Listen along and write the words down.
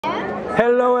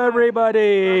Hello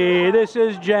everybody, this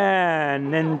is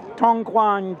Jan in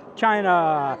Dunhuang,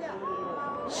 China,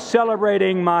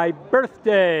 celebrating my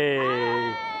birthday.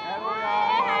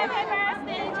 Happy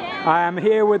birthday, Jan. I am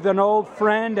here with an old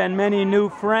friend and many new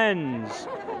friends,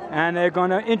 and they're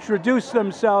going to introduce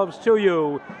themselves to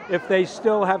you if they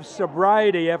still have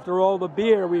sobriety after all the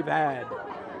beer we've had.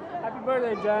 Happy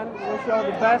birthday, Jan. Wish you all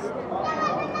the best.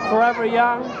 Forever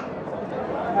young.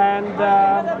 And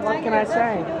what can I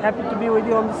say? Happy to be with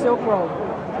you on the Silk Road.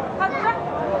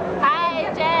 Hi,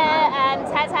 Jan and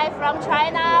Tai Tai from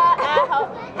China. I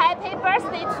hope happy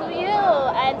birthday to you,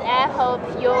 and I hope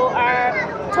you are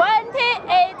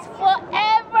 28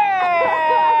 forever.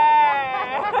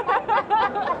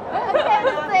 Can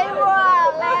you say more,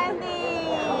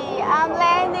 Landy? I'm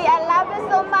Landy. I love you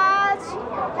so much.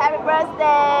 Happy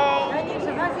birthday.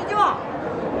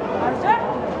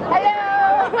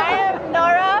 Hello, I am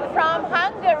Nora from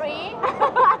Hungary,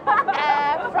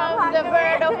 from the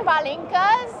world of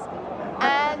palinkas,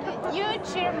 and you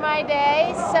cheer my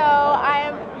day, so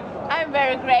I'm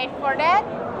very grateful for that.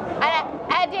 And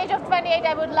at the age of 28,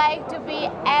 I would like to be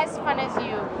as fun as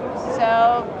you.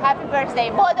 So happy birthday,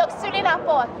 boldog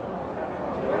szülinapot!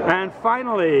 And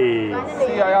finally,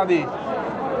 Szia Jani!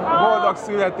 Boldog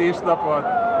születésnapot!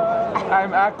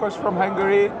 I'm Ákos from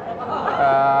Hungary.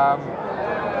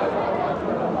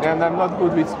 And I'm not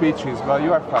good with speeches, but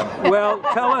you are fun. well,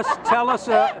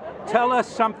 tell us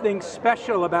something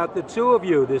special about the two of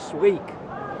you this week.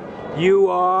 You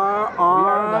are on... We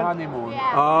are on the honeymoon.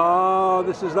 Yeah. Oh,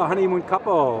 this is the honeymoon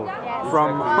couple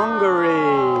from Hungary.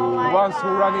 The ones who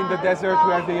run in the desert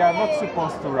where they are not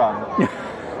supposed to run.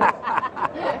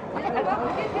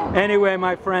 Anyway,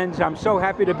 my friends, I'm so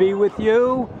happy to be with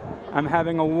you. I'm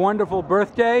having a wonderful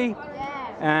birthday.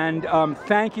 And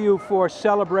thank you for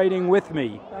celebrating with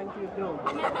me. Thank you, too.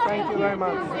 Thank you very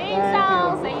much.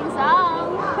 Sing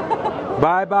song.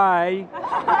 Bye-bye.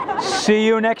 See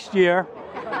you next year.